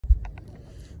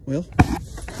Well,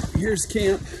 here's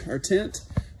camp, our tent.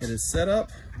 It is set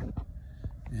up,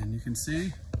 and you can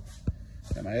see,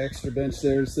 got my extra bench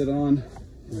there to sit on,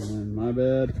 and then my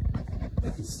bed,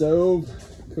 the stove,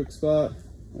 cook spot,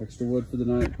 extra wood for the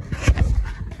night.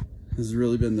 This has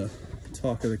really been the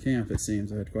talk of the camp, it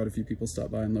seems. I had quite a few people stop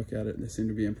by and look at it, and they seem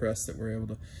to be impressed that we're able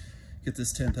to get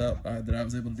this tent up, that I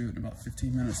was able to do it in about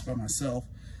 15 minutes by myself,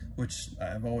 which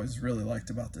I've always really liked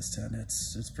about this tent.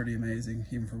 It's pretty amazing,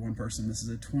 even for one person. This is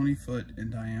a 20-foot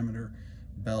in diameter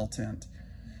bell tent.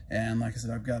 And like I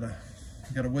said, I've got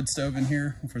a wood stove in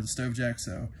here for the stove jack,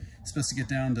 so it's supposed to get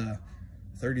down to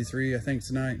 33, I think,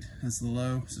 tonight is the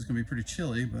low. So it's gonna be pretty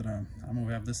chilly, but I'm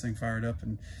gonna have this thing fired up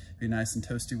and be nice and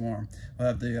toasty warm. We'll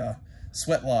have the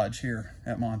sweat lodge here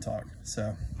at Montauk.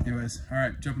 So anyways, all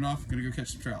right, jumping off, gonna go catch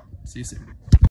some trout. See you soon.